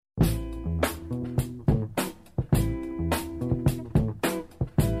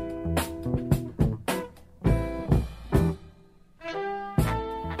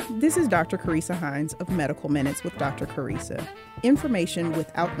This is Dr. Carissa Hines of Medical Minutes with Dr. Carissa. Information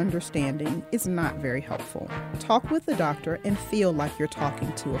without understanding is not very helpful. Talk with the doctor and feel like you're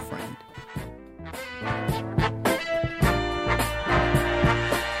talking to a friend.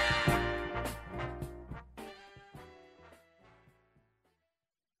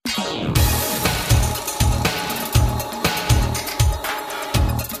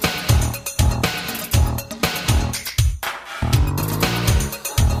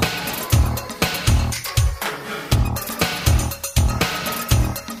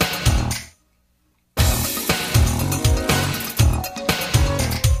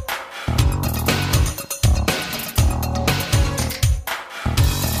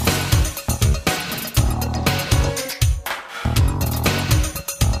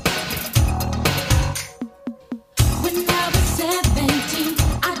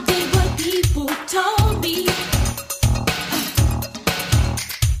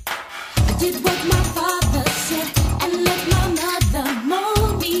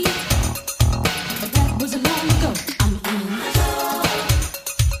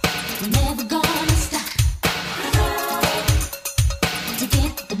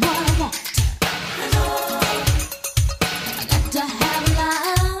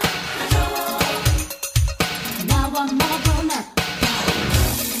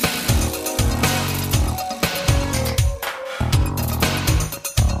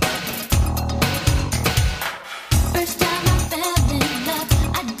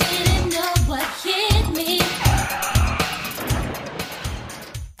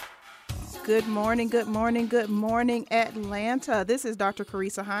 Good morning, Atlanta. This is Dr.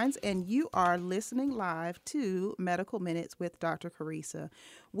 Carissa Hines, and you are listening live to Medical Minutes with Dr. Carissa.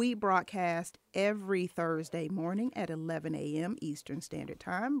 We broadcast every Thursday morning at 11 a.m. Eastern Standard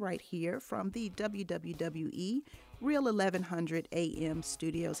Time right here from the WWE Real 1100 AM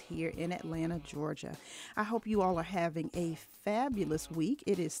studios here in Atlanta, Georgia. I hope you all are having a fabulous week.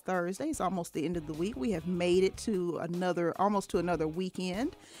 It is Thursday. It's almost the end of the week. We have made it to almost to another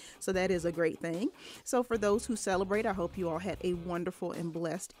weekend. So that is a great thing. So for those who celebrate, I hope you all had a wonderful and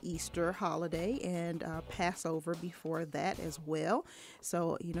blessed Easter holiday and Passover before that as well.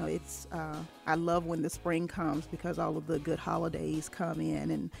 So, you know, I love when the spring comes because all of the good holidays come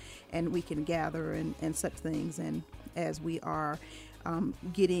in and we can gather and such things. And as we are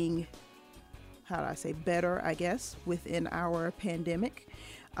getting, better, I guess, within our pandemic,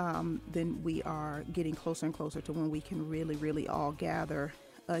 then we are getting closer and closer to when we can really, really all gather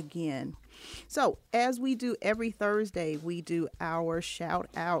again. So as we do every Thursday, we do our shout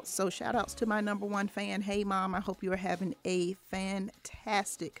outs. So shout outs to my number one fan. Hey mom, I hope you are having a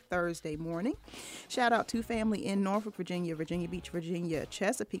fantastic Thursday morning. Shout out to family in Norfolk, Virginia, Virginia Beach, Virginia,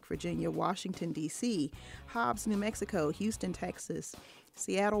 Chesapeake, Virginia, Washington, D.C., Hobbs, New Mexico, Houston, Texas,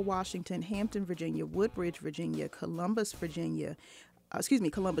 Seattle, Washington, Hampton, Virginia, Woodbridge, Virginia, Columbus,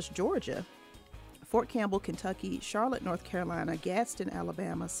 Georgia, Fort Campbell, Kentucky, Charlotte, North Carolina, Gadsden,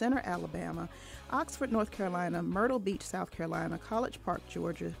 Alabama, Center, Alabama, Oxford, North Carolina, Myrtle Beach, South Carolina, College Park,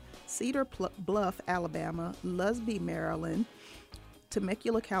 Georgia, Cedar Bluff, Alabama, Lusby, Maryland,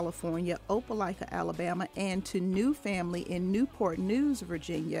 Temecula, California, Opelika, Alabama, and to new family in Newport News,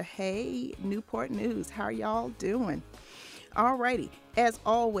 Virginia. Hey, Newport News, how y'all doing? Alrighty, as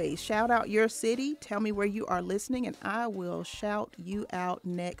always, shout out your city, tell me where you are listening, and I will shout you out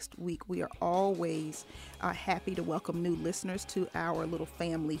next week. We are always happy to welcome new listeners to our little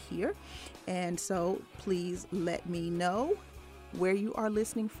family here, and so please let me know where you are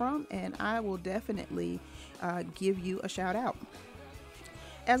listening from, and I will definitely give you a shout out.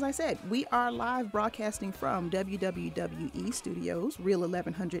 As I said, we are live broadcasting from WWE Studios, Real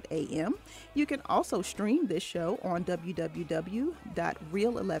 1100 AM. You can also stream this show on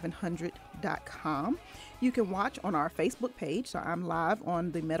www.real1100.com. You can watch on our Facebook page. So I'm live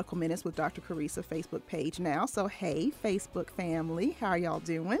on the Medical Minutes with Dr. Carissa Facebook page now. So hey, Facebook family, how are y'all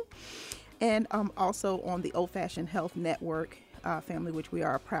doing? And also on the Old Fashioned Health Network family, which we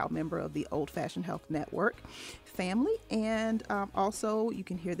are a proud member of the Old Fashioned Health Network family. And also you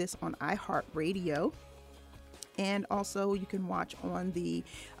can hear this on iHeartRadio. And also you can watch on the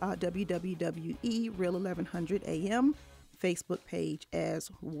WWE Real 1100 AM Facebook page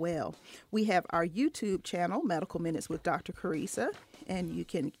as well. We have our YouTube channel, Medical Minutes with Dr. Carissa. And you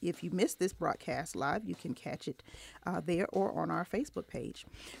can, if you missed this broadcast live, you can catch it there or on our Facebook page.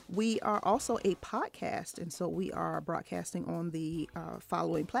 We are also a podcast, and so we are broadcasting on the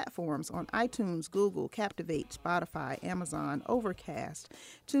following platforms: on iTunes, Google, Captivate, Spotify, Amazon, Overcast,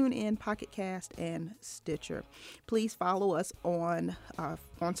 TuneIn, Pocket Cast, and Stitcher. Please follow us on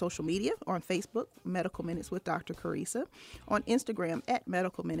social media, on Facebook, Medical Minutes with Dr. Carissa, on Instagram at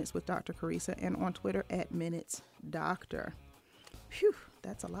Medical Minutes with Dr. Carissa, and on Twitter at Minutes Doctor. Phew,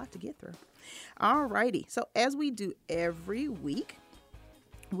 that's a lot to get through. All righty. So as we do every week,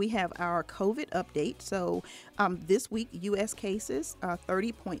 we have our COVID update. So this week, U.S. cases,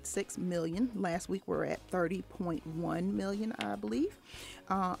 30.6 million. Last week, we were at 30.1 million, I believe.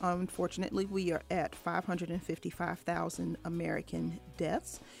 Unfortunately, we are at 555,000 American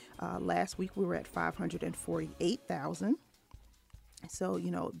deaths. Last week, we were at 548,000. So,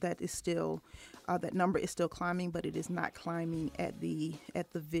 that is still, that number is still climbing, but it is not climbing at the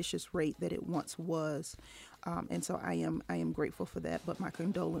vicious rate that it once was. And so I am grateful for that. But my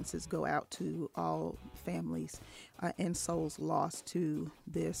condolences go out to all families and souls lost to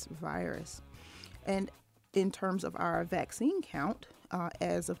this virus. And in terms of our vaccine count,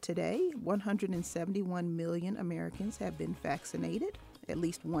 as of today, 171 million Americans have been vaccinated, at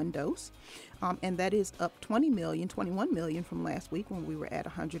least one dose. And that is up 21 million from last week when we were at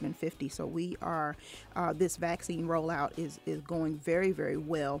 150. So we are, this vaccine rollout is going very, very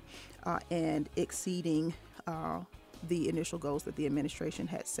well and exceeding the initial goals that the administration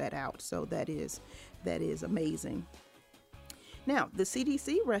had set out. So that is amazing. Now, the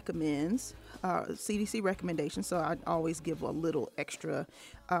CDC recommends, CDC recommendations, so I always give a little extra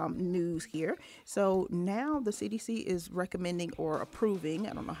news here. So now the CDC is recommending or approving,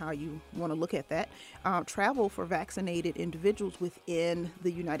 I don't know how you want to look at that, travel for vaccinated individuals within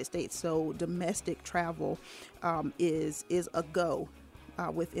the United States. So domestic travel is a go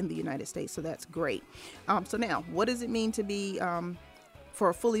within the United States. So that's great. So now, what does it mean to be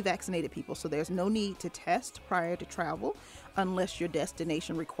for fully vaccinated people? So there's no need to test prior to travel unless your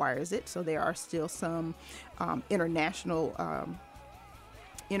destination requires it. So there are still some international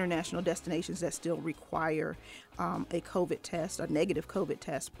destinations that still require a COVID test, a negative COVID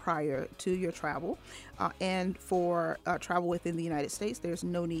test prior to your travel. And for travel within the United States, there's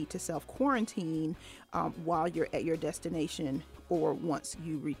no need to self-quarantine while you're at your destination or once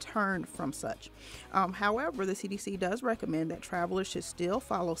you return from such. However, the CDC does recommend that travelers should still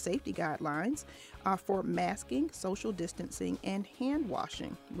follow safety guidelines for masking, social distancing, and hand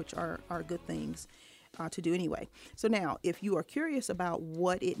washing, which are good things to do anyway. So now, if you are curious about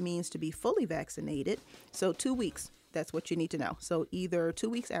what it means to be fully vaccinated, so 2 weeks, that's what you need to know. So either 2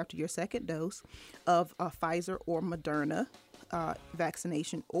 weeks after your second dose of Pfizer or Moderna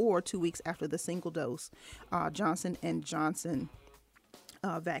vaccination, or 2 weeks after the single dose Johnson & Johnson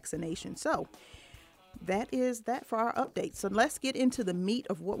vaccination. So that is that for our update. So let's get into the meat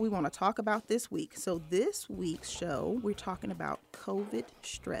of what we want to talk about this week. So this week's show, we're talking about COVID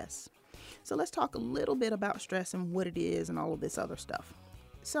stress. So let's talk a little bit about stress and what it is and all of this other stuff.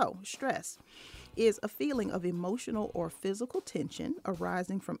 So stress is a feeling of emotional or physical tension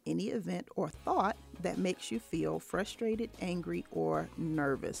arising from any event or thought that makes you feel frustrated, angry, or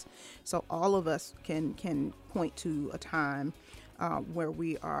nervous. So all of us can point to a time where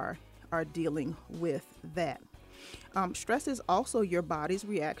we are dealing with that. Stress is also your body's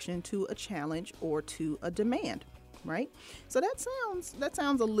reaction to a challenge or to a demand, right? So that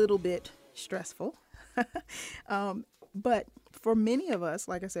sounds a little bit stressful. But for many of us,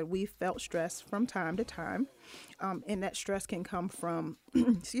 like I said, we've felt stress from time to time. And that stress can come from,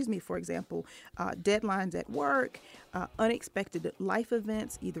 for example, deadlines at work, unexpected life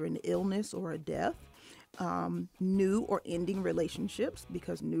events, either an illness or a death, new or ending relationships,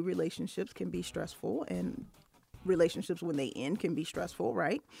 because new relationships can be stressful, and relationships when they end can be stressful,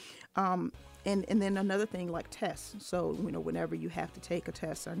 right? And then another thing like tests. So, whenever you have to take a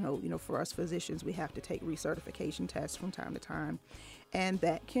test, I know, for us physicians, we have to take recertification tests from time to time, and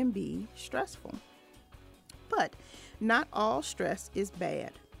that can be stressful. But not all stress is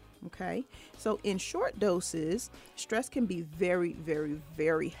bad. Okay. So in short doses, stress can be very, very,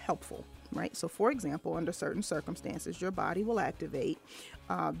 very helpful. Right. So, for example, under certain circumstances, your body will activate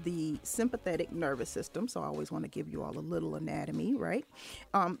the sympathetic nervous system. So I always want to give you all a little anatomy. Right.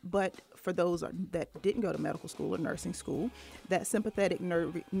 But for those that didn't go to medical school or nursing school, that sympathetic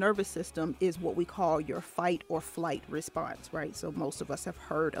nervous system is what we call your fight or flight response. Right. So most of us have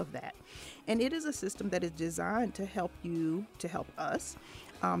heard of that. And it is a system that is designed to help us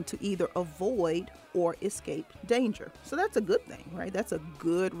to either avoid or escape danger. So that's a good thing, right? That's a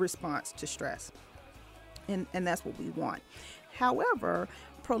good response to stress. And that's what we want. However,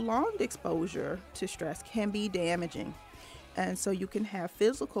 prolonged exposure to stress can be damaging. And so you can have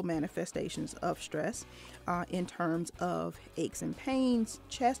physical manifestations of stress in terms of aches and pains,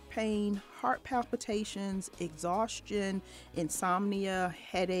 chest pain, heart palpitations, exhaustion, insomnia,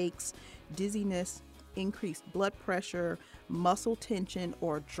 headaches, dizziness, increased blood pressure, muscle tension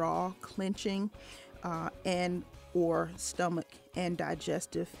or jaw clenching, and or stomach and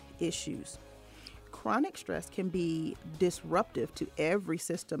digestive issues. Chronic stress can be disruptive to every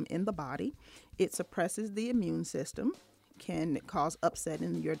system in the body. It suppresses the immune system, can cause upset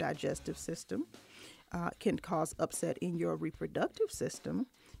in your digestive system, can cause upset in your reproductive system,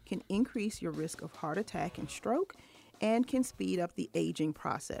 can increase your risk of heart attack and stroke, and can speed up the aging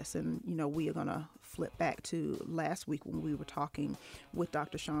process. And, we are going to flip back to last week when we were talking with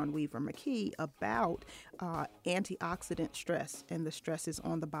Dr. Sean Weaver McKee about antioxidant stress and the stresses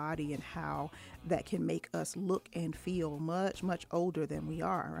on the body and how that can make us look and feel much, much older than we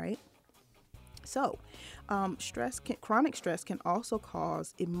are, right? So, chronic stress can also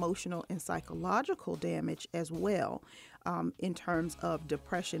cause emotional and psychological damage as well, in terms of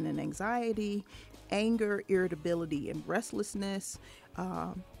depression and anxiety, anger, irritability and restlessness,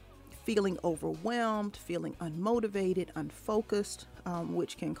 feeling overwhelmed, feeling unmotivated, unfocused,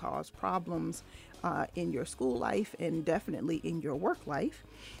 which can cause problems in your school life and definitely in your work life.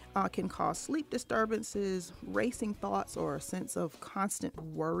 Can cause sleep disturbances, racing thoughts or a sense of constant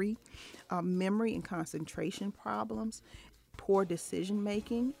worry, memory and concentration problems, poor decision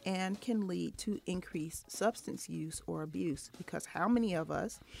making, and can lead to increased substance use or abuse. Because how many of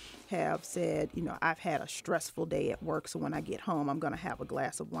us have said, I've had a stressful day at work, so when I get home, I'm going to have a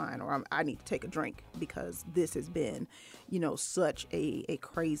glass of wine, or I need to take a drink because this has been, such a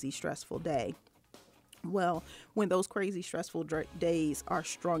crazy, stressful day. Well, when those crazy, stressful days are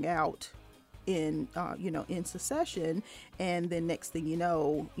strung out in succession, and then next thing you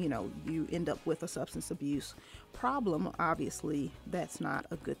know, you end up with a substance abuse problem, obviously that's not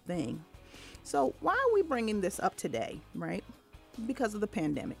a good thing. So why are we bringing this up today, right? Because of the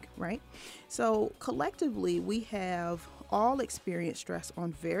pandemic, right? So collectively, we have all experienced stress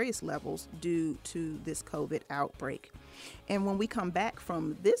on various levels due to this COVID outbreak. And when we come back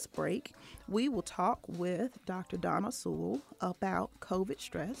from this break, we will talk with Dr. Donna Sewell about COVID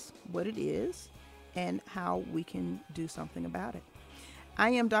stress, what it is, and how we can do something about it.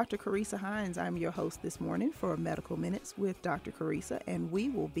 I am Dr. Carissa Hines. I'm your host this morning for Medical Minutes with Dr. Carissa, and we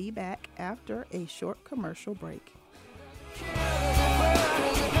will be back after a short commercial break.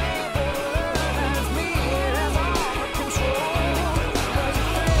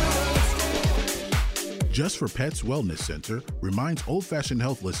 Just for Pets Wellness Center reminds Old Fashioned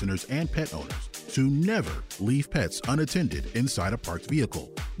Health listeners and pet owners to never leave pets unattended inside a parked vehicle,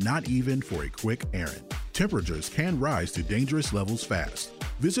 not even for a quick errand. Temperatures can rise to dangerous levels fast.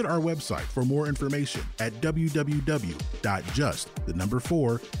 Visit our website for more information at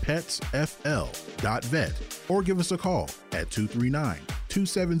www.just4petsfl.vet or give us a call at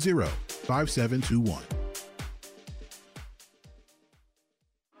 239-270-5721.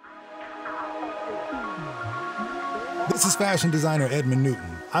 This is fashion designer Edmund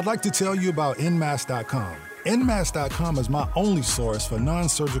Newton. I'd like to tell you about nmask.com. nmask.com is my only source for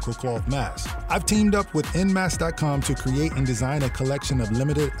non-surgical cloth masks. I've teamed up with nmask.com to create and design a collection of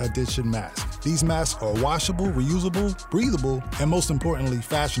limited edition masks. These masks are washable, reusable, breathable, and most importantly,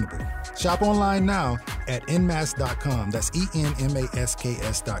 fashionable. Shop online now at nmask.com. That's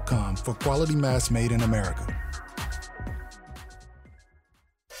enmasks.com for quality masks made in America.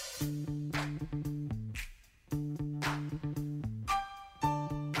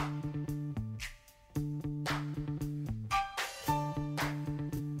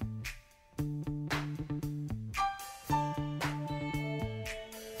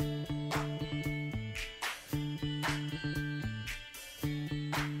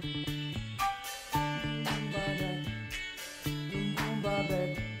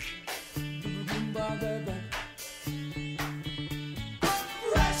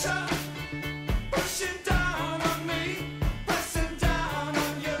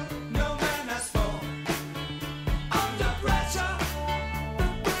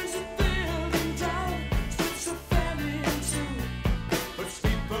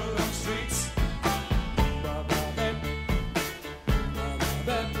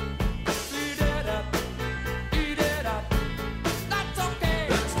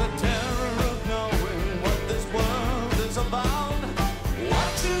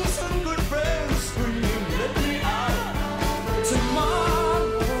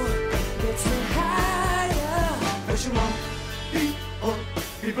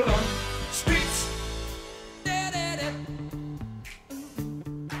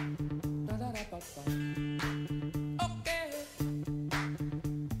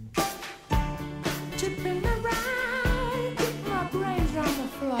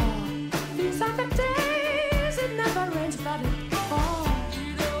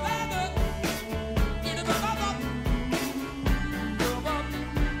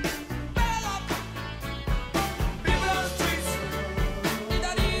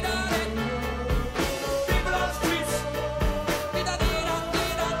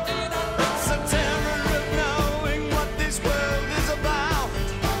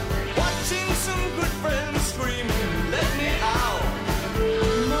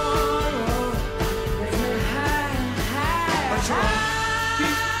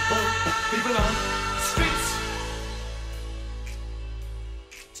 people on the streets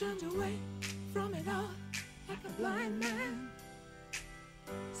turned away from it all like a blind man.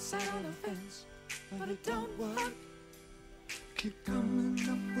 Sat on a fence, but it don't work. Keep coming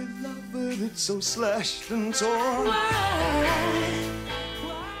up with love, but it's so slashed and torn.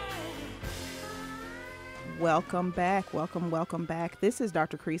 Welcome back. Welcome back. This is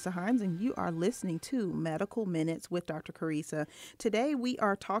Dr. Carissa Hines, and you are listening to Medical Minutes with Dr. Carissa. Today, we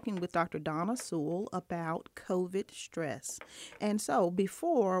are talking with Dr. Donna Sewell about COVID stress. And so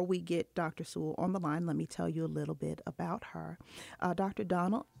before we get Dr. Sewell on the line, let me tell you a little bit about her. Dr.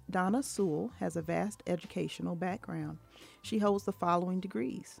 Donna Sewell has a vast educational background. She holds the following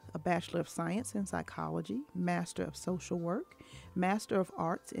degrees: a Bachelor of Science in Psychology, Master of Social Work, Master of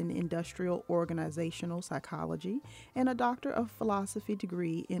Arts in Industrial Organizational Psychology, and a Doctor of Philosophy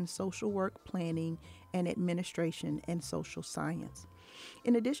degree in Social Work Planning and Administration and Social Science.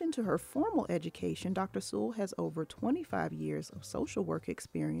 In addition to her formal education, Dr. Sewell has over 25 years of social work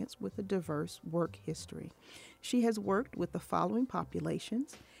experience with a diverse work history. She has worked with the following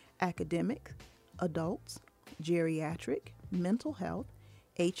populations: academic, adults, geriatric, mental health,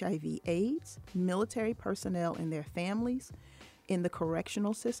 HIV/AIDS, military personnel and their families, in the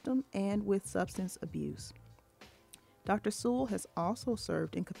correctional system, and with substance abuse. Dr. Sewell has also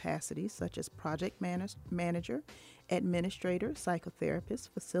served in capacities such as project manager, administrator, psychotherapist,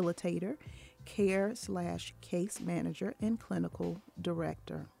 facilitator, care/case manager, and clinical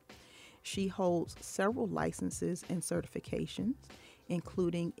director. She holds several licenses and certifications,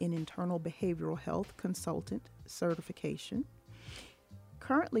 including an internal behavioral health consultant certification.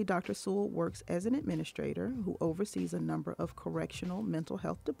 Currently, Dr. Sewell works as an administrator who oversees a number of correctional mental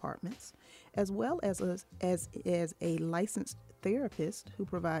health departments, as well as a licensed therapist who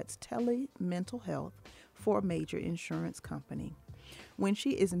provides tele-mental health for a major insurance company. When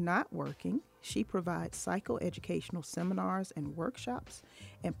she is not working, she provides psychoeducational seminars and workshops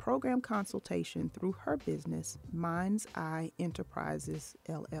and program consultation through her business, Mind's Eye Enterprises,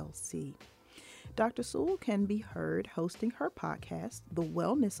 LLC. Dr. Sewell can be heard hosting her podcast, The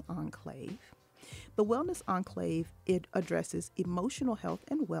Wellness Enclave. The Wellness Enclave, it addresses emotional health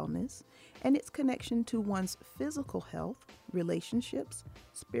and wellness and its connection to one's physical health, relationships,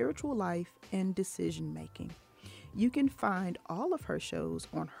 spiritual life, and decision-making. You can find all of her shows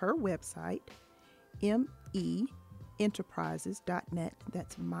on her website, meenterprises.net,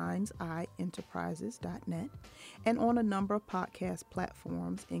 that's Mind's Eye Enterprises.net, and on a number of podcast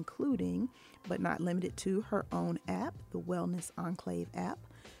platforms, including, but not limited to, her own app, the Wellness Enclave app,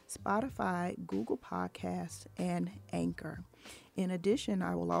 Spotify, Google Podcasts, and Anchor. In addition,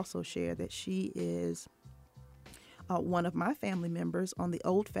 I will also share that she is one of my family members on the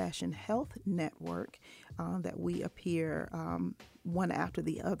Old Fashioned Health Network, that we appear one after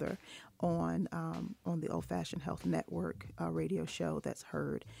the other on the Old Fashioned Health Network radio show that's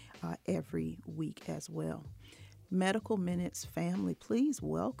heard every week as well. Medical Minutes family, please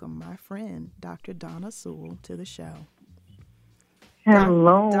welcome my friend, Dr. Donna Sewell, to the show.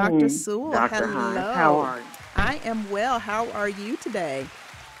 Hello. Dr. Sewell, Dr. hello. Hines, how are you? I am well. How are you today?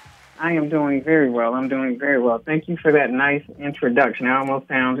 I am doing very well. I'm doing very well. Thank you for that nice introduction. I almost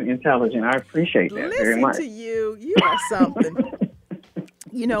sound intelligent. I appreciate that very much. Listen to you. You are something.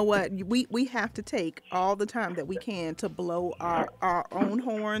 You know what? We have to take all the time that we can to blow our own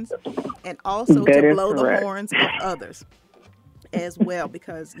horns and also That to is blow correct. the horns of others as well,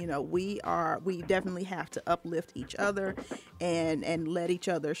 because, you know, we definitely have to uplift each other and let each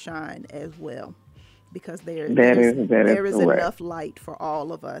other shine as well, because there is correct. enough light for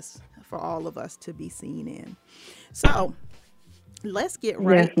all of us to be seen in. So let's get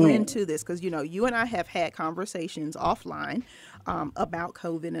right into this, because, you know, you and I have had conversations offline about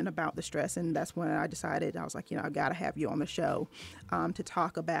COVID and about the stress, and that's when I decided, I was like, you know, I've got to have you on the show to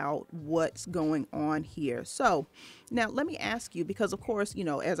talk about what's going on here. So now let me ask you, because of course, you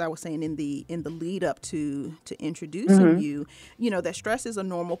know, as I was saying in the lead up to introducing you, you know, that stress is a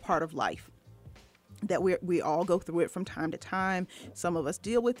normal part of life, that we all go through it from time to time. Some of us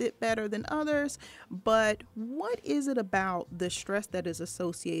deal with it better than others. But what is it about the stress that is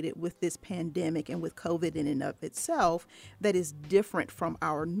associated with this pandemic and with COVID in and of itself that is different from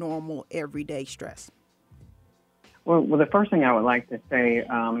our normal everyday stress? Well, the first thing I would like to say,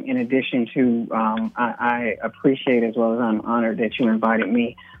 in addition to, I appreciate as well as I'm honored that you invited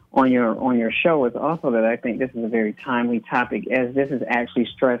me on your show, is also that I think this is a very timely topic, as this is actually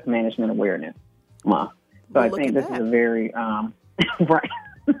Stress Management Awareness Month. So I think this is a very, right.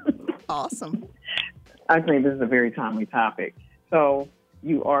 Awesome. I think this is a very timely topic. So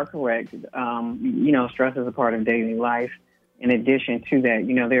you are correct. You know, stress is a part of daily life. in addition to that,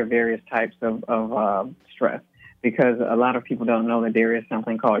 there are various types of stress, because a lot of people don't know that there is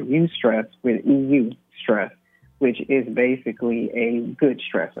something called eustress, with EU stress, which is basically a good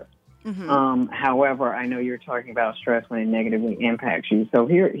stressor. However, I know you're talking about stress when it negatively impacts you. So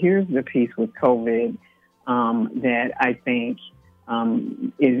here's the piece with COVID that I think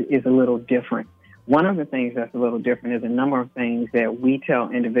is a little different. One of the things that's a little different is a number of things that we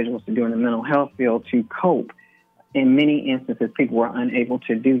tell individuals to do in the mental health field to cope. In many instances, people were unable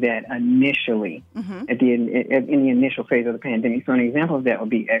to do that initially in the initial phase of the pandemic. So an example of that would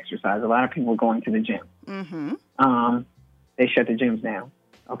be exercise. A lot of people were going to the gym. They shut the gyms down.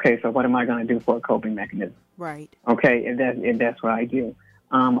 Okay, so what am I going to do for a coping mechanism? Right. Okay, if that's what I do.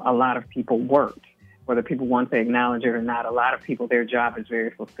 A lot of people worked. Whether people want to acknowledge it or not, a lot of people, their job is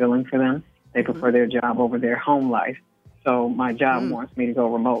very fulfilling for them. They prefer their job over their home life. So my job wants me to go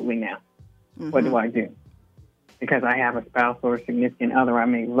remotely now. What do I do? Because I have a spouse or a significant other. I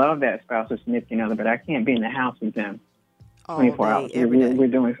may love that spouse or significant other, but I can't be in the house with them 24 hours. We're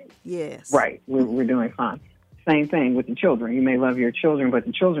doing, yes. Right. We're doing fine. Same thing with the children. You may love your children, but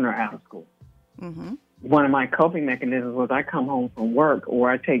the children are out of school. One of my coping mechanisms was I come home from work, or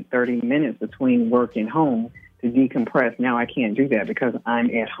I take 30 minutes between work and home to decompress. Now I can't do that because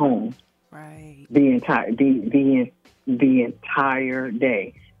I'm at home. Right. The entire day, the entire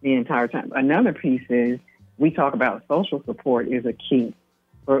time. Another piece is we talk about social support is a key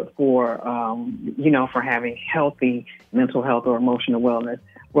for having healthy mental health or emotional wellness.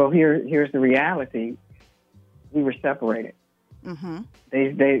 Well, here's the reality: we were separated.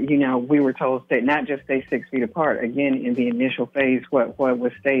 We were told not just stay 6 feet apart. Again, in the initial phase, what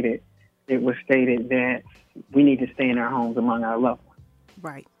was stated, it was stated that we need to stay in our homes among our loved ones.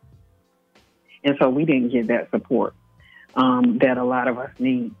 Right. And so we didn't get that support that a lot of us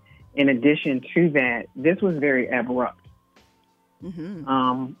need. In addition to that, this was very abrupt.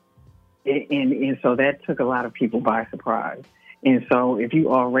 And so that took a lot of people by surprise. And so if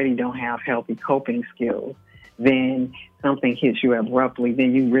you already don't have healthy coping skills, then something hits you abruptly,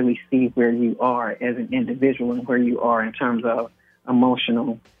 then you really see where you are as an individual and where you are in terms of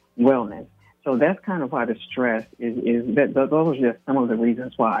emotional wellness. So that's kind of why the stress those are just some of the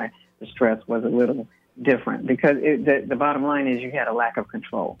reasons why the stress was a little different, because the bottom line is you had a lack of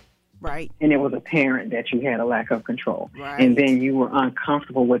control. Right. And it was apparent that you had a lack of control. Right. And then you were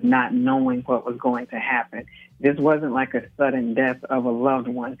uncomfortable with not knowing what was going to happen. This wasn't like a sudden death of a loved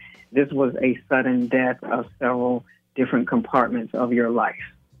one. This was a sudden death of several different compartments of your life.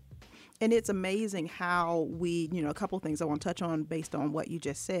 And it's amazing how we, a couple of things I want to touch on based on what you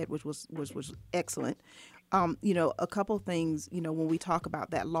just said, which was excellent. A couple of things, when we talk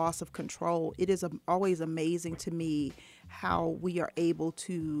about that loss of control, it is always amazing to me how we are able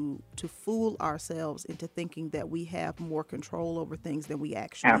to fool ourselves into thinking that we have more control over things than we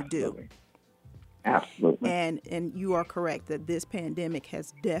actually do. Absolutely. And you are correct that this pandemic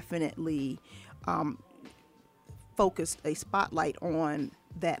has definitely focused a spotlight on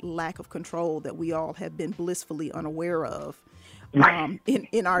that lack of control that we all have been blissfully unaware of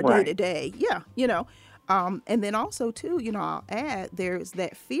in our day-to-day. Yeah, and then also, too, I'll add, there's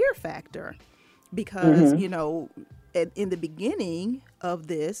that fear factor because, in the beginning of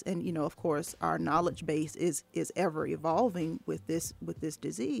this, and, of course, our knowledge base is ever evolving with this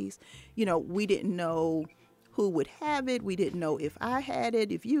disease, we didn't know who would have it. We didn't know if I had it,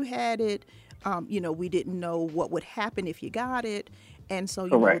 if you had it. We didn't know what would happen if you got it. And so,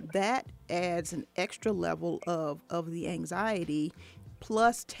 that adds an extra level of the anxiety,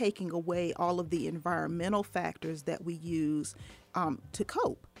 plus taking away all of the environmental factors that we use to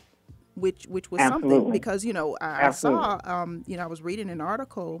cope, which was something, because, I saw, I was reading an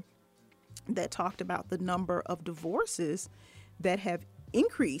article that talked about the number of divorces that have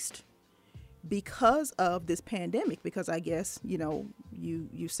increased because of this pandemic, because I guess,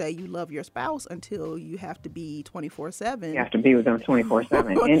 you say you love your spouse until you have to be 24/7. You have to be with them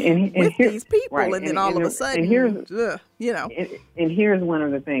 24/7. and with these people, right. and then all of a sudden, And here's one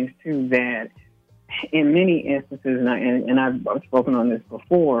of the things, too, that in many instances, and I've spoken on this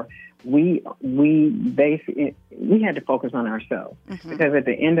before, we had to focus on ourselves. Because at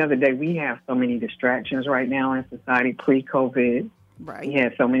the end of the day, we have so many distractions right now in society pre-COVID. Right. We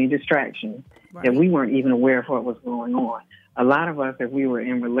had so many distractions that we weren't even aware of what was going on. A lot of us, if we were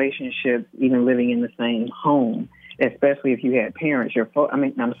in relationships, even living in the same home, especially if you had parents,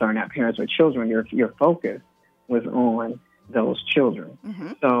 not parents, but children, your focus was on those children.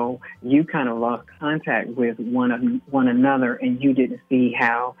 So you kind of lost contact with one another, and you didn't see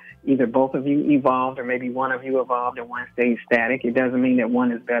how either both of you evolved or maybe one of you evolved and one stayed static. It doesn't mean that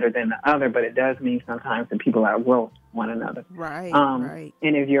one is better than the other, but it does mean sometimes that people outgrow one another. Right, right.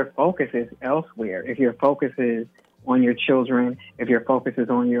 And if your focus is elsewhere, if your focus is on your children, if your focus is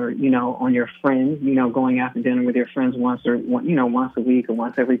on your, on your friends, going out to dinner with your friends once a week or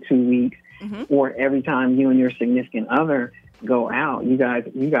once every 2 weeks, or every time you and your significant other go out, you guys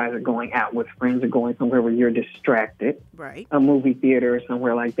are going out with friends or going somewhere where you're distracted, right? A movie theater or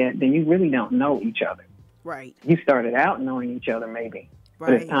somewhere like that, then you really don't know each other. Right. You started out knowing each other maybe,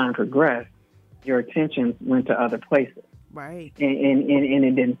 right. But as time progressed, your attentions went to other places. Right. And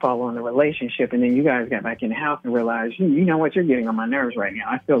it didn't follow in the relationship. And then you guys got back in the house and realized, you know what, you're getting on my nerves right now.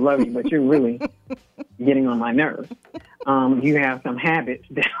 I still love you, but you're really getting on my nerves. You have some habits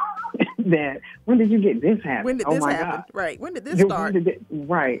that when did you get this habit? When did this happen? God. Right. When did this start?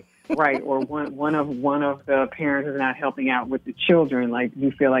 Right. Or one of the parents is not helping out with the children. Like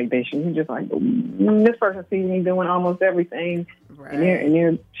you feel like they should. You just like, this person sees me doing almost everything, right. and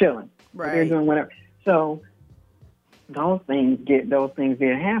they're chilling. Right. They're doing whatever. So those things did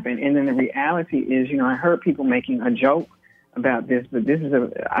happen. And then the reality is, I heard people making a joke about this, but this is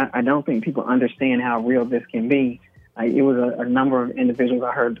I don't think people understand how real this can be. Like, it was a number of individuals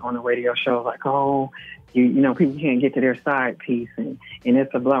I heard on the radio show, like, oh, people can't get to their side piece, and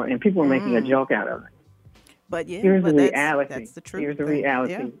it's a blow. And people were making a joke out of it. But yeah, here's the reality. That's the truth. Here's the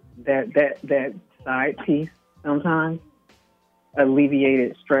reality. Yeah. That side piece sometimes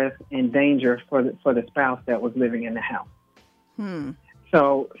alleviated stress and danger for the spouse that was living in the house.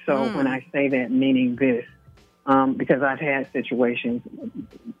 So when I say that, meaning this, because I've had situations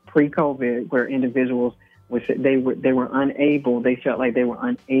pre-COVID where individuals they felt like they were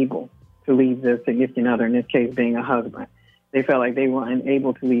unable to leave the significant other, in this case being a husband. They felt like they were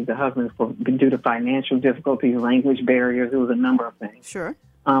unable to leave the husband due to financial difficulties, language barriers. It was a number of things. Sure.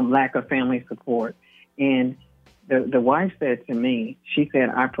 Lack of family support. And the wife said to me, she said,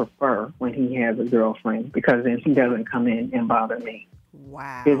 I prefer when he has a girlfriend because then he doesn't come in and bother me.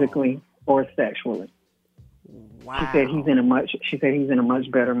 Wow. Physically or sexually. Wow. She said he's in a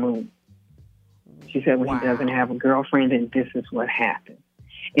much better mood. She said when he doesn't have a girlfriend, then this is what happens.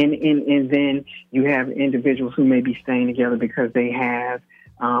 And then you have individuals who may be staying together because they have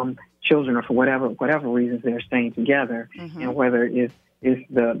children, or for whatever reasons they're staying together, and whether it's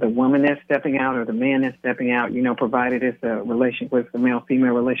the woman that's stepping out or the man that's stepping out, provided it's a relationship with the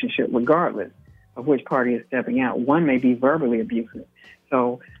male-female relationship, regardless of which party is stepping out, one may be verbally abusive.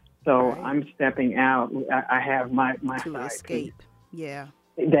 So right. I'm stepping out. I have my to side escape. piece. Yeah.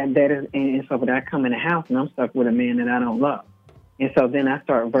 That is, and so, but I come in the house and I'm stuck with a man that I don't love. And so then I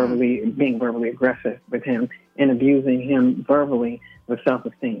start being verbally aggressive with him and abusing him verbally with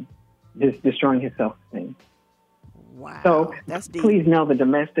self-esteem, just destroying his self-esteem. Wow. So that's deep. Please know the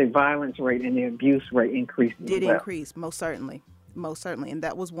domestic violence rate and the abuse rate increased. Increase, most certainly. And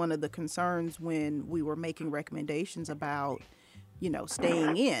that was one of the concerns when we were making recommendations about,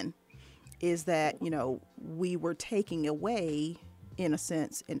 staying in, is that, we were taking away, in a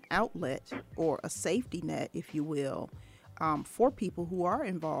sense, an outlet or a safety net, if you will, for people who are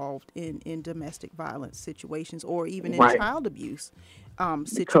involved in domestic violence situations or even in child abuse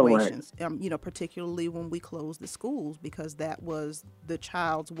situations, particularly when we closed the schools, because that was the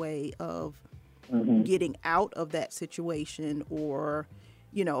child's way of getting out of that situation or,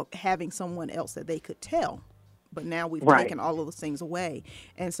 having someone else that they could tell. But now we've taken all of those things away.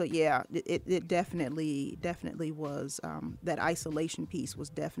 And so, yeah, it definitely was, that isolation piece was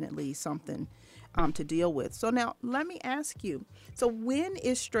definitely something to deal with. So now let me ask you, so when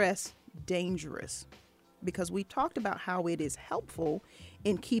is stress dangerous? Because we talked about how it is helpful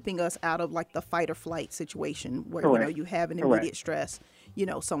in keeping us out of like the fight or flight situation where, you have an immediate stress.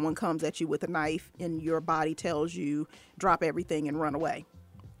 Someone comes at you with a knife and your body tells you drop everything and run away.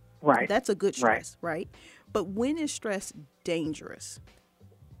 Right. That's a good stress, right? But when is stress dangerous?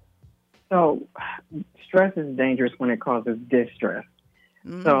 So stress is dangerous when it causes distress.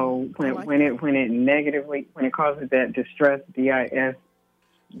 So when it causes that distress, D-I-S-T-R-E-S,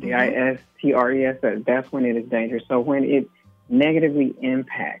 that's when it is dangerous. So when it negatively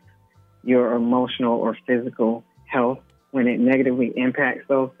impacts your emotional or physical health, when it negatively impacts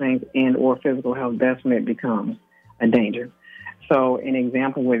those things and or physical health, that's when it becomes a danger. So an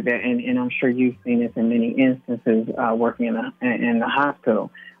example with that, and I'm sure you've seen this in many instances working in the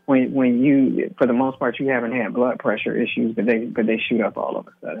hospital, when you, for the most part, you haven't had blood pressure issues, but they shoot up all of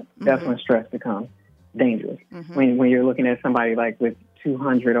a sudden. That's when stress becomes dangerous. When you're looking at somebody like with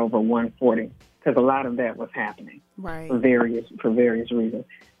 200 over 140, because a lot of that was happening Right. for various reasons.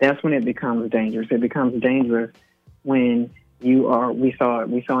 That's when it becomes dangerous. It becomes dangerous when we saw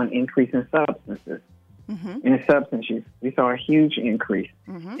an increase in substances, in substance use. We saw a huge increase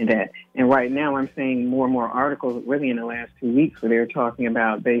in that. And right now I'm seeing more and more articles, really in the last 2 weeks, where they're talking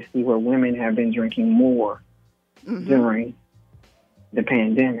about basically where women have been drinking more during the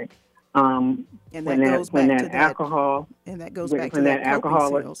pandemic. And that goes back to that alcohol, and that goes back to that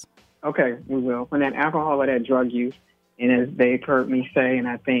coping skills. Okay, we will. When that alcohol or that drug use, and as they've heard me say, and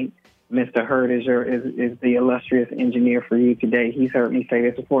I think Mr. Hurd is the illustrious engineer for you today. He's heard me say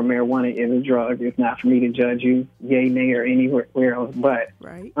this before. Marijuana is a drug. It's not for me to judge you, yay, nay, or anywhere else. But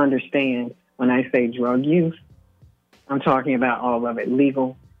understand, when I say drug use, I'm talking about all of it,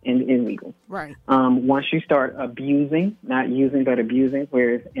 legal and illegal. Right. Once you start abusing, not using but abusing,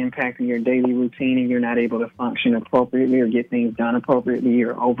 where it's impacting your daily routine and you're not able to function appropriately or get things done appropriately,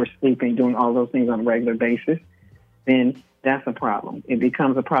 you're oversleeping, doing all those things on a regular basis, then that's a problem. It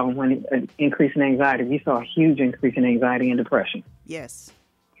becomes a problem when an increase in anxiety. We saw a huge increase in anxiety and depression. Yes.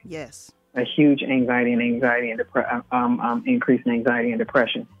 Yes. A huge increase in anxiety and depression.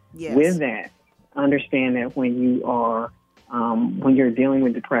 Yes. With that, understand that when you're dealing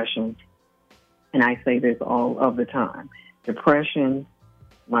with depression, and I say this all of the time, depression,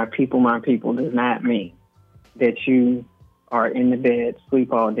 my people, does not mean that you are in the bed,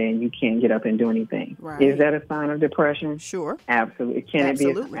 sleep all day, and you can't get up and do anything. Right. Is that a sign of depression? Sure. Absolutely. Can it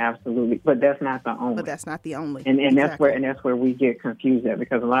be? Absolutely. But that's not the only. But that's not the only. And exactly. that's where we get confused at,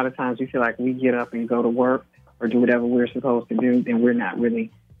 because a lot of times we feel like we get up and go to work or do whatever we're supposed to do, then we're not really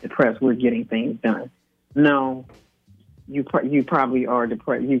depressed. We're getting things done. No. You probably are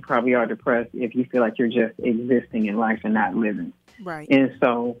depressed. You probably are depressed if you feel like you're just existing in life and not living. Right. And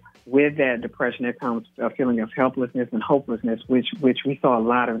so, with that depression, there comes a feeling of helplessness and hopelessness, which we saw a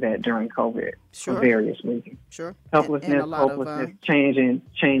lot of that during COVID for various reasons. Sure. Helplessness, and hopelessness,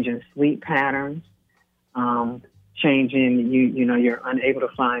 changing sleep patterns, changing you're unable to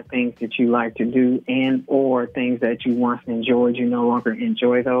find things that you like to do, and or things that you once enjoyed, you no longer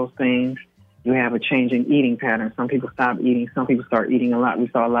enjoy those things. You have a change in eating patterns. Some people stop eating. Some people start eating a lot. We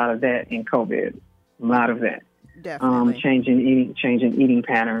saw a lot of that in COVID. A lot of that. Definitely. Changing eating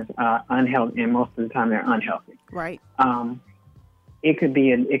patterns, unhealthy, and most of the time they're unhealthy. Right. It could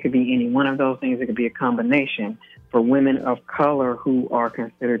be any one of those things. It could be a combination. For women of color who are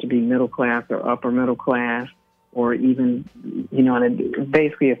considered to be middle class or upper middle class, or even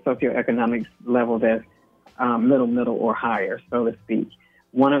basically a socioeconomic level that's middle or higher, so to speak.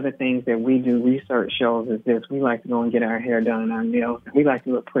 One of the things that we do, research shows, is this: we like to go and get our hair done and our nails. We like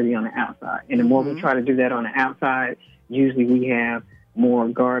to look pretty on the outside. And the more we try to do that on the outside, usually we have more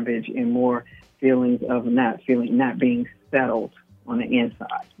garbage and more feelings of not being settled on the inside.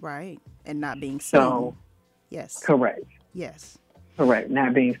 Right. And not being seen. So, yes. Correct. Yes. Correct.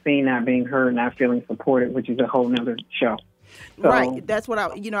 Not being seen, not being heard, not feeling supported, which is a whole nother show. So, right. That's what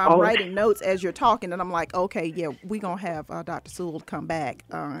I'm writing notes as you're talking, and I'm like, okay, yeah, we're going to have Dr. Sewell come back.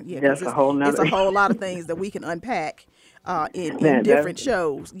 That's a whole nother. It's a whole lot of things that we can unpack in different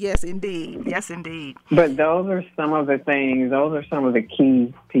shows. Yes, indeed. Yes, indeed. But those are some of the things, those are some of the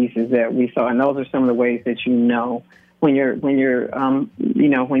key pieces that we saw, and those are some of the ways that when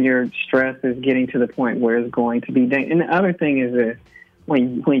your stress is getting to the point where it's going to be dangerous. And the other thing is this: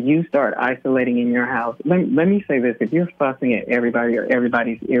 when you start isolating in your house, let me say this: if you're fussing at everybody, or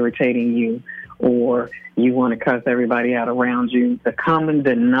everybody's irritating you, or you want to cuss everybody out around you, the common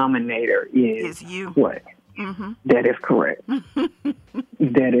denominator is you. What? Mm-hmm. That is correct.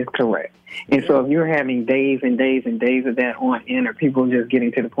 That is correct. And so if you're having days and days and days of that on end, or people just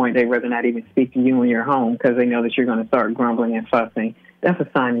getting to the point they'd rather not even speak to you when you're home because they know that you're going to start grumbling and fussing, that's a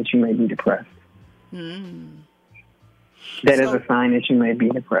sign that you may be depressed. That is a sign that you may be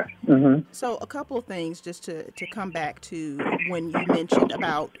depressed. Mm-hmm. So a couple of things just to come back to when you mentioned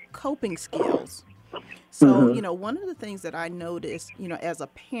about coping skills. So, one of the things that I noticed, as a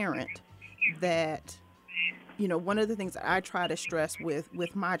parent, that, one of the things that I try to stress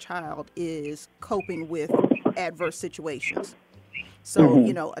with my child is coping with adverse situations.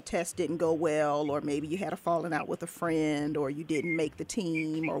 So, a test didn't go well, or maybe you had a falling out with a friend, or you didn't make the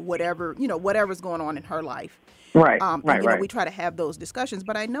team, or whatever, whatever's going on in her life. Right, right. We try to have those discussions.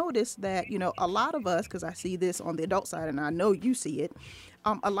 But I noticed that, a lot of us, because I see this on the adult side, and I know you see it,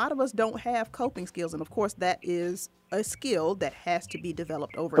 a lot of us don't have coping skills. And, of course, that is a skill that has to be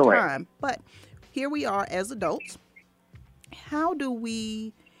developed over time. But here we are as adults. How do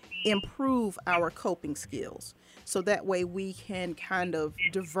we improve our coping skills, so that way we can kind of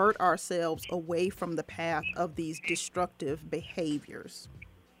divert ourselves away from the path of these destructive behaviors?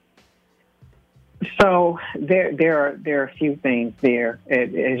 So there are a few things there, as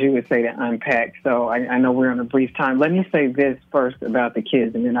you would say, to unpack. So I know we're on a brief time. Let me say this first about the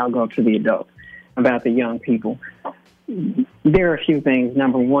kids, and then I'll go to the adults, about the young people. There are a few things.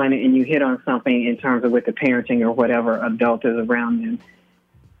 Number one, and you hit on something in terms of with the parenting or whatever adult is around them.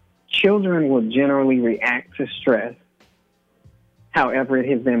 Children will generally react to stress however it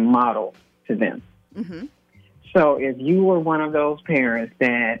has been modeled to them. Mm-hmm. So if you were one of those parents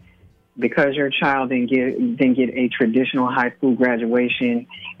that, because your child didn't get a traditional high school graduation,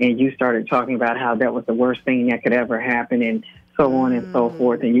 and you started talking about how that was the worst thing that could ever happen, and so on and so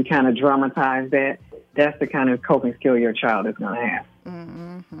forth, and you kind of dramatize that, that's the kind of coping skill your child is going to have.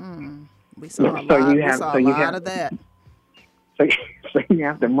 Mm-hmm. We saw a lot of that. So you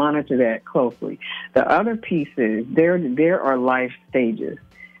have to monitor that closely. The other piece is there are life stages.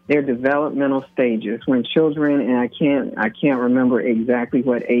 There are developmental stages when children, and I can't remember exactly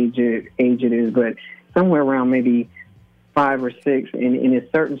what age it is, but somewhere around maybe 5 or 6, and in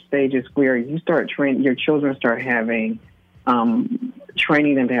certain stages where you start your children start having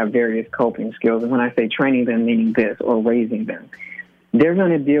training them to have various coping skills. And when I say training them, meaning this, or raising them, they're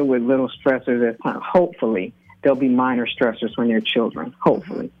going to deal with little stressors at times. Hopefully, there'll be minor stressors when they're children,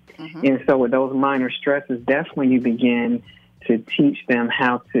 hopefully. Mm-hmm. And so with those minor stresses, that's when you begin to teach them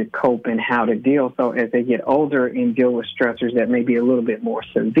how to cope and how to deal. So as they get older and deal with stressors that may be a little bit more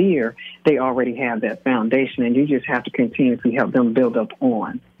severe, they already have that foundation, and you just have to continuously help them build up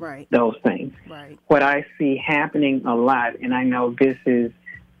on those things. Right. What I see happening a lot, and I know parents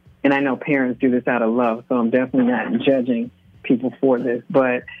do this out of love, so I'm definitely not judging people for this,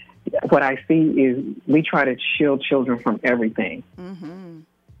 but what I see is we try to shield children from everything. Mm-hmm.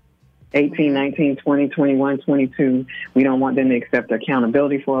 18, 19, 20, 21, 22, we don't want them to accept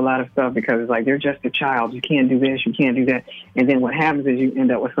accountability for a lot of stuff because it's like they're just a child. You can't do this, you can't do that. And then what happens is you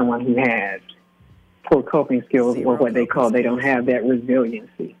end up with someone who has poor coping skills, or what they call, they don't have that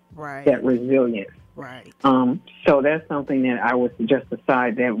resiliency. Right. That resilience. Right. So that's something that I would just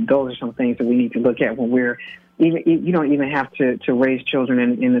decide that those are some things that we need to look at when we're you don't even have to raise children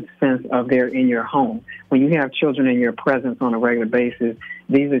in the sense of they're in your home. When you have children in your presence on a regular basis,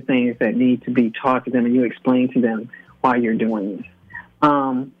 these are things that need to be taught to them, and you explain to them why you're doing this.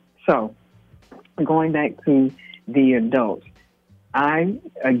 So going back to the adults,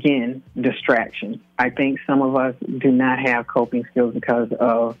 distractions. I think some of us do not have coping skills because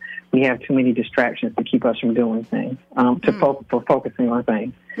we have too many distractions to keep us from doing things, for focusing on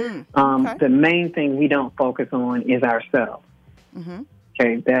things. Okay. The main thing we don't focus on is ourselves. Mm-hmm.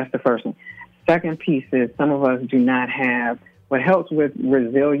 Okay, that's the first one. Second piece is some of us do not have, what helps with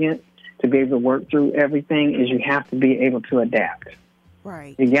resilience to be able to work through everything is you have to be able to adapt.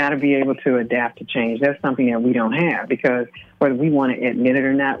 Right. You got to be able to adapt to change. That's something that we don't have because whether we want to admit it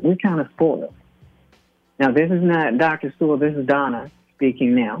or not, we're kind of spoiled. Now, this is not Dr. Sewell, this is Donna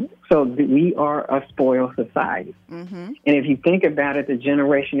speaking now. So we are a spoiled society. Mm-hmm. And if you think about it, each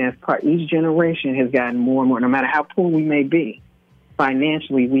generation has gotten more and more, no matter how poor we may be,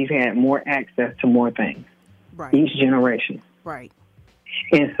 financially, we've had more access to more things. Right. Each generation. Right.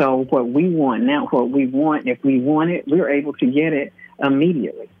 And so what we want now, if we want it, we're able to get it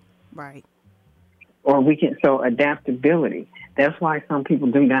immediately. Right. Or so adaptability. That's why some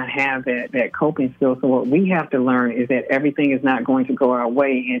people do not have that coping skill. So what we have to learn is that everything is not going to go our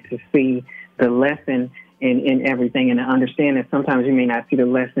way, and to see the lesson in everything, and to understand that sometimes you may not see the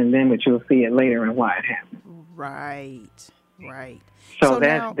lesson then, but you'll see it later and why it happened. Right. Right. So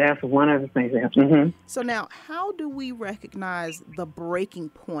that's one of the things that happens. Mm-hmm. So now, how do we recognize the breaking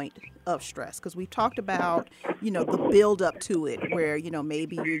point of stress? Because we talked about, the build up to it, where,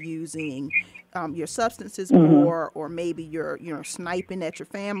 maybe you're using your substances more, or maybe you're sniping at your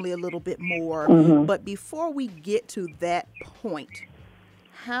family a little bit more. Mm-hmm. But before we get to that point,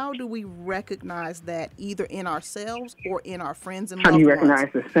 how do we recognize that either in ourselves or in our friends and loved ones? How do you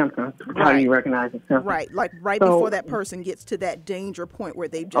recognize the symptoms? Right. How do you recognize the symptoms? Right, like before that person gets to that danger point where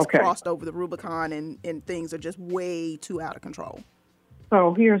they've just crossed over the Rubicon and things are just way too out of control.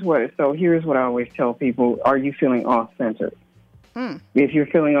 So here's what I always tell people: are you feeling off-centered? If you're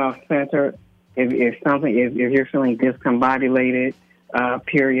feeling off-centered, if you're feeling discombobulated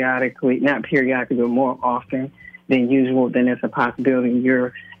periodically, not periodically, but more often than usual, then it's a possibility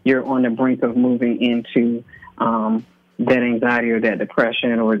you're on the brink of moving into that anxiety or that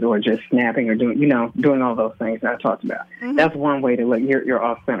depression or just snapping or doing all those things that I talked about. Mm-hmm. That's one way to look. You're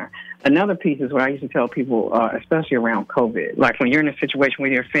off center. Another piece is what I used to tell people, especially around COVID. Like when you're in a situation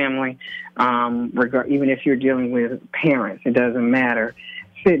with your family, even if you're dealing with parents, it doesn't matter.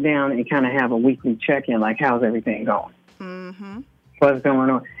 Sit down and kind of have a weekly check-in, like how's everything going? Mm-hmm. What's going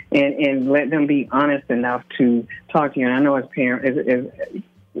on? And let them be honest enough to talk to you. And I know as parents,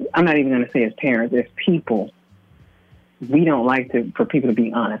 I'm not even going to say as parents, as people, we don't like for people to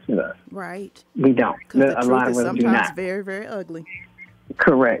be honest with us. Right. We don't. A lot of us do not. Sometimes very, very ugly.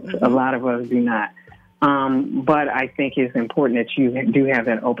 Correct. Mm-hmm. A lot of us do not. But I think it's important that you do have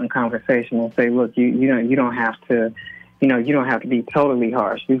that open conversation and say, look, you don't have to. You don't have to be totally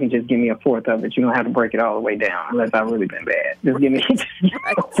harsh. You can just give me a fourth of it. You don't have to break it all the way down unless I've really been bad. Just give me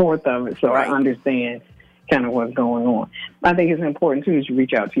a fourth of it so I understand kind of what's going on. I think it's important, too, that you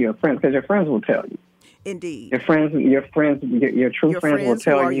reach out to your friends because your friends will tell you. Indeed. Your true friends will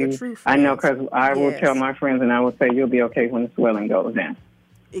tell you. I know because I will tell my friends and I will say, you'll be okay when the swelling goes down.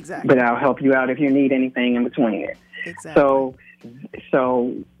 Exactly. But I'll help you out if you need anything in between it. Exactly.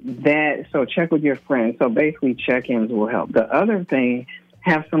 So check with your friends. So basically check-ins will help. The other thing,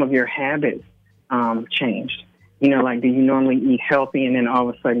 have some of your habits changed. Like do you normally eat healthy and then all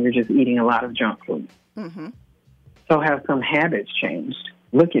of a sudden you're just eating a lot of junk food? Mm-hmm. So have some habits changed.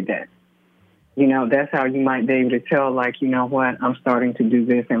 Look at that. That's how you might be able to tell, like, you know what, I'm starting to do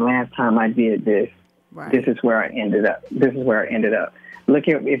this, and last time I did this, this is where I ended up. Look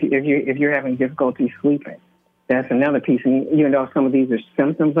at if you're having difficulty sleeping. That's another piece. And even though some of these are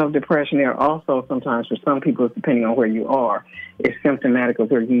symptoms of depression, there are also sometimes for some people, depending on where you are, it's symptomatic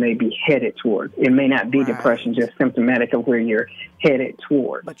of where you may be headed towards. It may not be depression, just symptomatic of where you're headed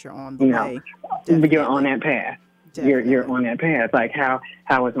towards. But you're on the way. Definitely. You're on that path. You're on that path. Like how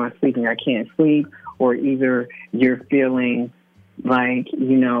is my sleeping? I can't sleep, or either you're feeling like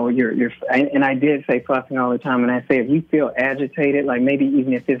you're. And I did say fussing all the time, and I say if you feel agitated, like maybe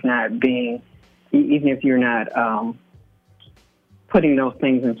even if you're not putting those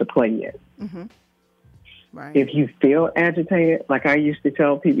things into play yet. Mm-hmm. Right. If you feel agitated, like I used to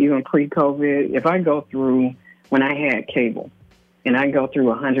tell people even pre-COVID, if I go through when I had cable, and I go through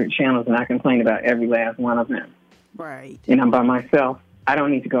 100 channels and I complain about every last one of them. Right. And I'm by myself, I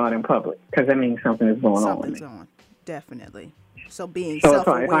don't need to go out in public because that means something is going on with me. Something's on, definitely. So being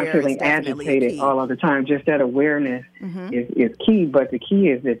self-aware if I'm feeling agitated all of the time, just that awareness is key. But the key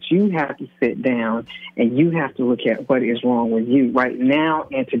is that you have to sit down and you have to look at what is wrong with you right now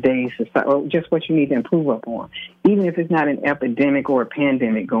in today's society, or just what you need to improve upon. Even if it's not an epidemic or a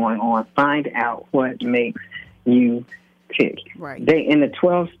pandemic going on, find out what makes you tick. Right. In the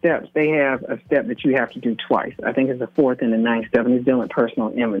 12 steps, they have a step that you have to do twice. I think it's the fourth and the ninth step, and it's dealing with personal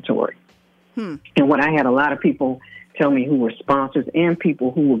inventory. And what I had a lot of people tell me who were sponsors and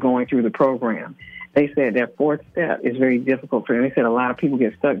people who were going through the program, they said that fourth step is very difficult for them. They said a lot of people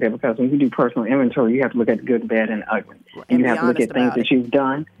get stuck there because when you do personal inventory, you have to look at the good, bad, and ugly. And you have to look at things that you've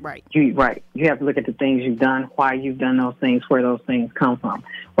done. Right. You have to look at the things you've done, why you've done those things, where those things come from.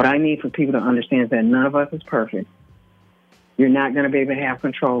 What I need for people to understand is that none of us is perfect. You're not going to be able to have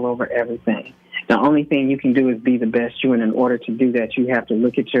control over everything. The only thing you can do is be the best you, and in order to do that, you have to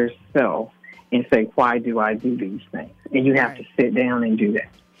look at yourself and say, why do I do these things? And you have to sit down and do that.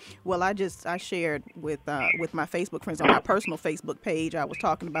 Well, I shared with my Facebook friends on my personal Facebook page, I was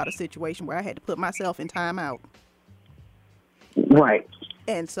talking about a situation where I had to put myself in timeout. Right.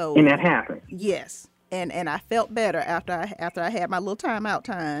 And that happened. Yes. And I felt better after I had my little timeout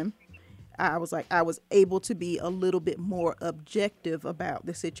time. I was able to be a little bit more objective about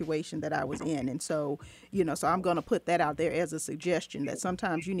the situation that I was in. And so I'm going to put that out there as a suggestion that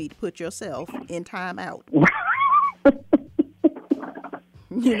sometimes you need to put yourself in time out. You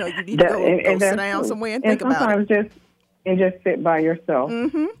need to go sit down somewhere and think about it. And just sit by yourself.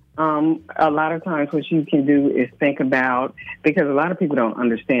 Mm-hmm. A lot of times what you can do is think about, because a lot of people don't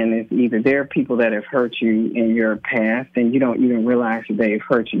understand this either. There are people that have hurt you in your past and you don't even realize that they've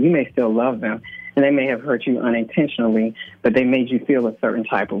hurt you. You may still love them and they may have hurt you unintentionally, but they made you feel a certain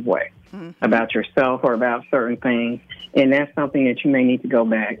type of way about yourself or about certain things. And that's something that you may need to go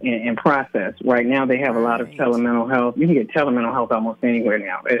back and process. Right now they have a lot of telemental health. You can get telemental health almost anywhere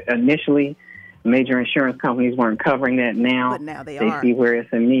now. Initially, major insurance companies weren't covering that. Now, but now they see where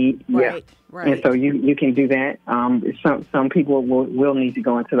it's a need. Right. And so you can do that. Some people will need to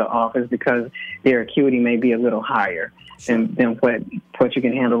go into the office because their acuity may be a little higher than what you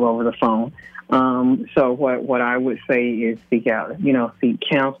can handle over the phone. So what I would say is seek out, seek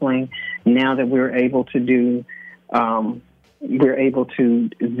counseling. Now that we're able to do we're able to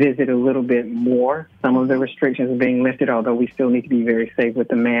visit a little bit more. Some of the restrictions are being lifted, although we still need to be very safe with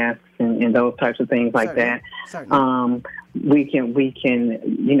the masks and those types of things like that. Certainly. We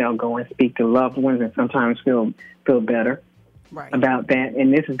can go and speak to loved ones and sometimes feel better about that.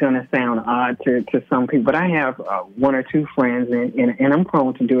 And this is going to sound odd to some people, but I have one or two friends, and I'm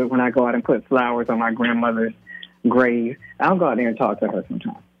prone to do it when I go out and put flowers on my grandmother's grave. I'll go out there and talk to her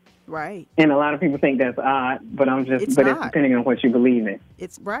sometimes. Right. And a lot of people think that's odd, but it's depending on what you believe in.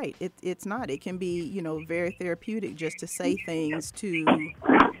 It's right. It's not. It can be, very therapeutic just to say things to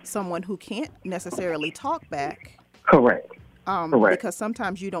someone who can't necessarily talk back. Correct. Correct. Because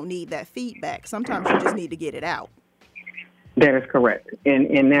sometimes you don't need that feedback. Sometimes you just need to get it out. That is correct.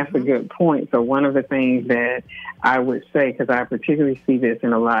 And that's a good point. So one of the things that I would say, because I particularly see this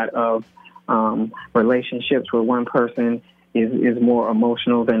in a lot of relationships where one person is more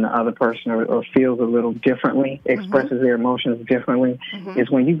emotional than the other person or feels a little differently, expresses their emotions differently, is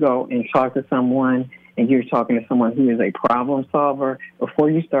when you go and talk to someone and you're talking to someone who is a problem solver, before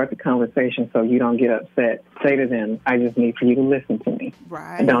you start the conversation so you don't get upset, say to them, I just need for you to listen to me.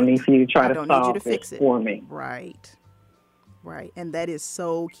 Right. I don't need for you to try to need solve you to fix it for me. Right. Right. And that is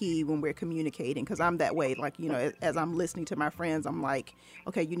so key when we're communicating, because I'm that way. Like, as I'm listening to my friends, I'm like,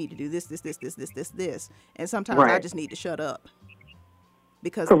 okay, you need to do this. And sometimes I just need to shut up.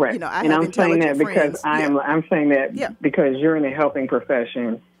 Because, correct. I and have I'm saying that friends. because I'm saying that because you're in a helping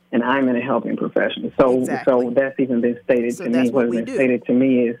profession and I'm in a helping profession. So that's even been stated to me. What has been stated to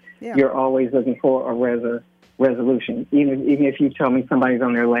me is you're always looking for a resolution. Even if you tell me somebody's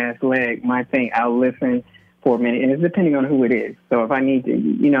on their last leg, my thing, I'll listen for a minute, and it's depending on who it is. So if I need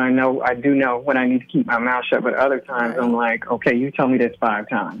to, I do know when I need to keep my mouth shut, but other times I'm like, okay, you tell me this 5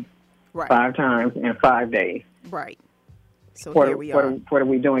 times. Right. 5 times in 5 days. Right. So here we are. What are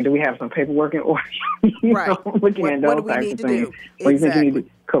we doing? Do we have some paperwork in order? Looking at those types of things. What do we need to do?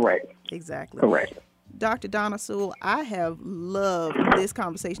 Exactly. Correct. Exactly. Correct. Dr. Donna Sewell, I have loved this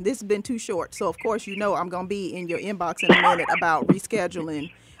conversation. This has been too short, so of course I'm going to be in your inbox in a minute about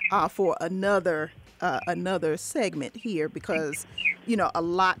rescheduling for another segment here, because a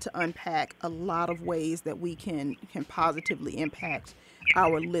lot to unpack, a lot of ways that we can positively impact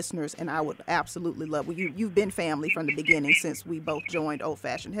our listeners, and I would absolutely love you've been family from the beginning since we both joined Old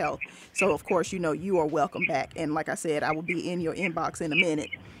Fashioned Health, so of course you are welcome back, and like I said, I will be in your inbox in a minute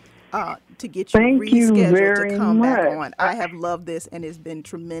to get you rescheduled to come back on. I have loved this, and it's been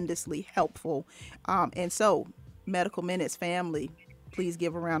tremendously helpful, and so Medical Minutes family, please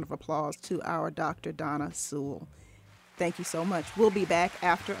give a round of applause to our Dr. Donna Sewell. Thank you so much. We'll be back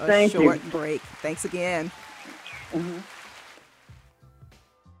after a short break. Thanks again. Mm-hmm.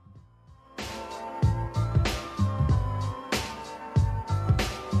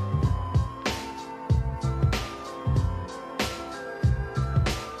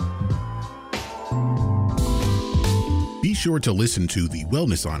 Be sure to listen to The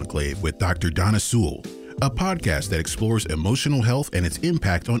Wellness Enclave with Dr. Donna Sewell, a podcast that explores emotional health and its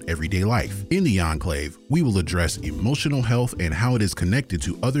impact on everyday life. In The Enclave, we will address emotional health and how it is connected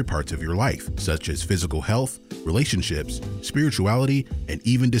to other parts of your life, such as physical health, relationships, spirituality, and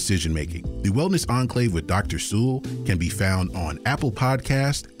even decision-making. The Wellness Enclave with Dr. Sewell can be found on Apple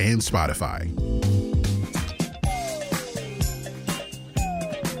Podcast and Spotify.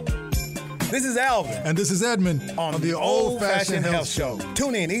 This is Alvin. And this is Edmund on the Old Fashioned Health Show.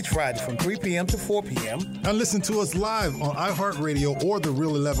 Tune in each Friday from 3 p.m. to 4 p.m. And listen to us live on iHeartRadio or the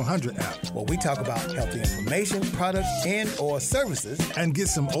Real 1100 app. Where we talk about healthy information, products, and or services. And get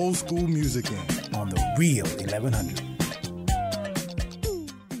some old school music in. On the Real 1100.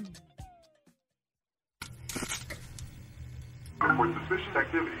 Report suspicious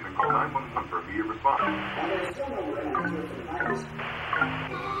activity and call 911 for immediate response.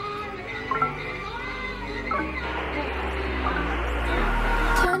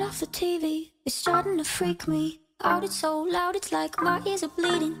 Turn off the TV, it's starting to freak me out. It's so loud, it's like my ears are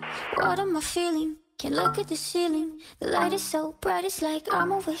bleeding. What am I feeling? Can't look at the ceiling. The light is so bright, it's like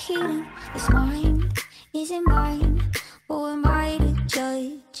I'm overheating. It's mine, is it mine? Who am I to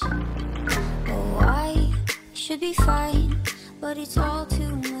judge? Oh, I should be fine, but it's all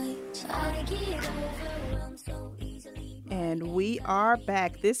too much. I get overwhelmed so easily. And we are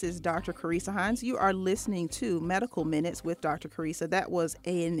back. This is Dr. Carissa Hines. You are listening to Medical Minutes with Dr. Carissa. That was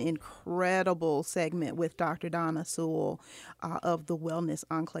an incredible segment with Dr. Donna Sewell of the Wellness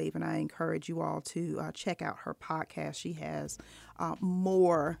Enclave, and I encourage you all to check out her podcast. She has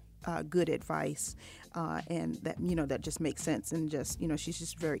more good advice. And that, that just makes sense. And just, she's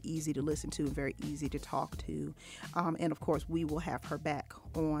just very easy to listen to and very easy to talk to. And of course, we will have her back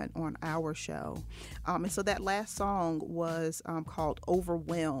on our show. And so that last song was called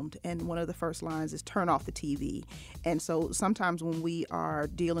Overwhelmed. And one of the first lines is turn off the TV. And so sometimes when we are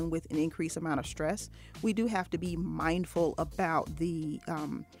dealing with an increased amount of stress, we do have to be mindful about the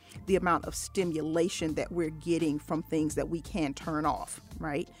amount of stimulation that we're getting from things that we can turn off,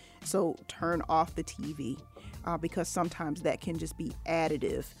 right? So turn off the TV because sometimes that can just be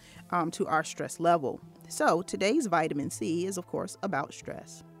additive to our stress level. So today's vitamin C is, of course, about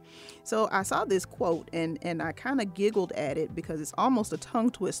stress. So I saw this quote and I kind of giggled at it because it's almost a tongue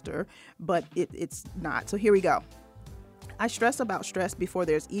twister, but it's not. So here we go. I stress about stress before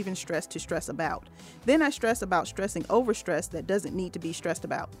there's even stress to stress about. Then I stress about stressing over stress that doesn't need to be stressed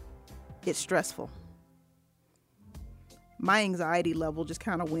about. It's stressful. My anxiety level just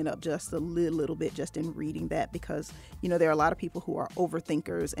kind of went up just a little bit just in reading that because, there are a lot of people who are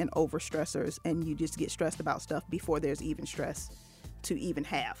overthinkers and overstressors, and you just get stressed about stuff before there's even stress to even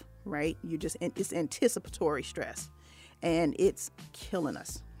have, right? It's anticipatory stress, and it's killing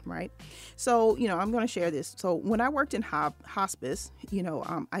us, right? So, I'm going to share this. So when I worked in hospice,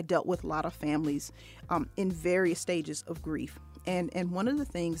 I dealt with a lot of families in various stages of grief. And one of the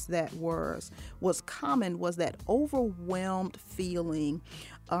things that was common was that overwhelmed feeling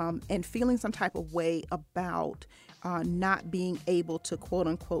and feeling some type of way about not being able to, quote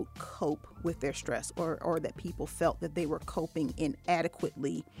unquote, cope with their stress, or that people felt that they were coping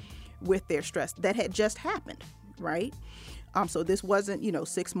inadequately with their stress that had just happened, right? So this wasn't,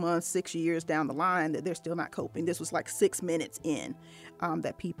 6 months, 6 years down the line that they're still not coping. This was like 6 minutes in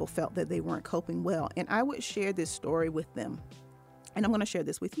that people felt that they weren't coping well. And I would share this story with them. And I'm going to share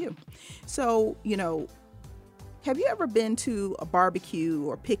this with you. So, have you ever been to a barbecue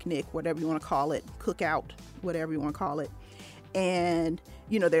or picnic, whatever you want to call it, cookout, whatever you want to call it? And,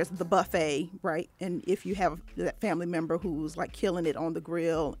 there's the buffet, right? And if you have that family member who's like killing it on the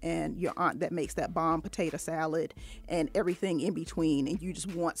grill, and your aunt that makes that bomb potato salad and everything in between, and you just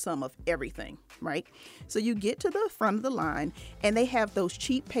want some of everything, right? So you get to the front of the line and they have those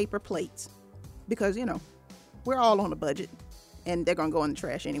cheap paper plates because, we're all on a budget. And they're going to go in the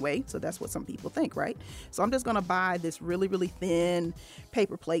trash anyway. So that's what some people think, right? So I'm just going to buy this really, really thin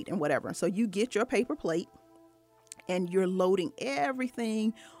paper plate and whatever. So you get your paper plate and you're loading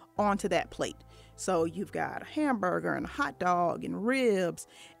everything onto that plate. So you've got a hamburger and a hot dog and ribs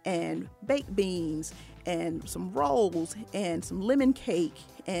and baked beans and some rolls and some lemon cake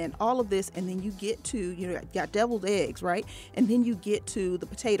and all of this. And then you get to, you got deviled eggs, right? And then you get to the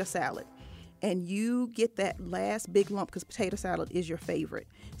potato salad. And you get that last big lump because potato salad is your favorite.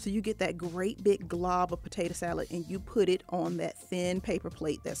 So you get that great big glob of potato salad and you put it on that thin paper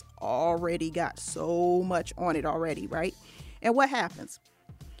plate that's already got so much on it already, right? And what happens?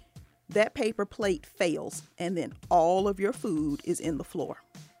 That paper plate fails and then all of your food is in the floor.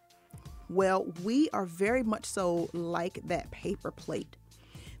 Well, we are very much so like that paper plate,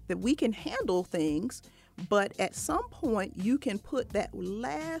 that we can handle things. But at some point, you can put that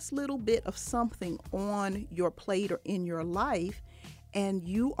last little bit of something on your plate or in your life, and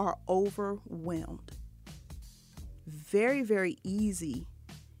you are overwhelmed. Very, very easy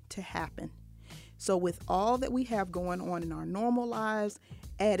to happen. So with all that we have going on in our normal lives,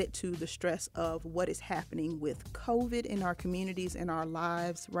 added to the stress of what is happening with COVID in our communities and our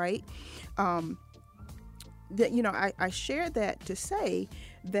lives, right? That, I shared that to say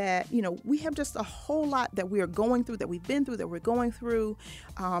that, we have just a whole lot that we are going through, that we've been through, that we're going through,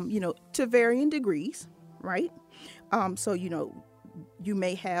 to varying degrees, right? So, you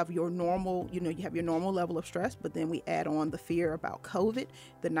may have your normal, you have your normal level of stress, but then we add on the fear about COVID,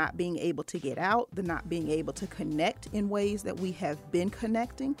 the not being able to get out, the not being able to connect in ways that we have been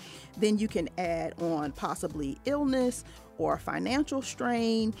connecting. Then you can add on possibly illness or financial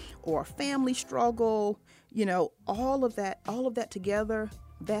strain or family struggle, all of that together.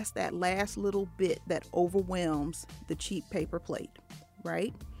 That's that last little bit that overwhelms the cheap paper plate,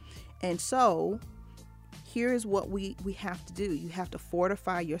 right? And so here's what we have to do. You have to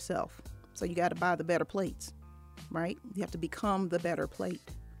fortify yourself. So you got to buy the better plates, right? You have to become the better plate.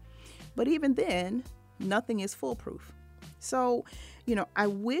 But even then, nothing is foolproof. So, I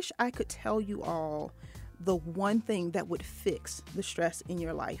wish I could tell you all the one thing that would fix the stress in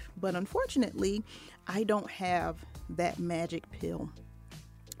your life. But unfortunately, I don't have that magic pill.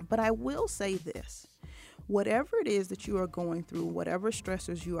 But I will say this, whatever it is that you are going through, whatever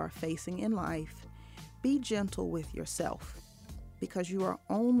stressors you are facing in life, be gentle with yourself because you are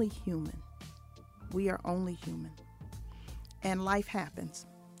only human. We are only human. And life happens.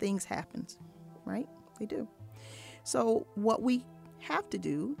 Things happen, right? They do. So what we have to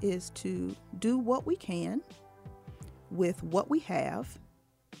do is to do what we can with what we have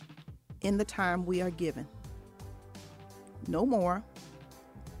in the time we are given. No more,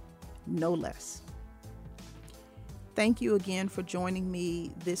 no less. Thank you again for joining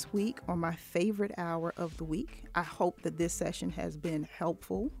me this week on my favorite hour of the week. I hope that this session has been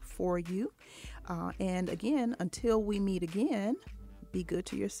helpful for you. And again, until we meet again, be good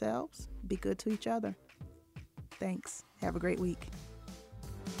to yourselves, be good to each other. Thanks. Have a great week.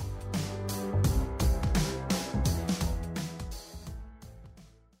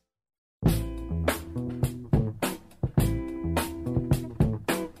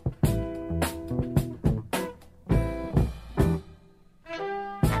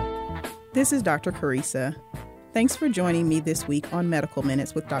 This is Dr. Carissa. Thanks for joining me this week on Medical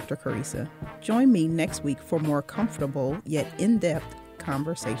Minutes with Dr. Carissa. Join me next week for more comfortable yet in-depth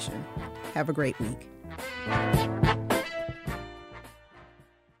conversation. Have a great week.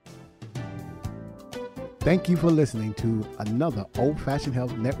 Thank you for listening to another Old Fashioned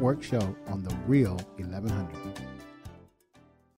Health Network show on the Real 1100.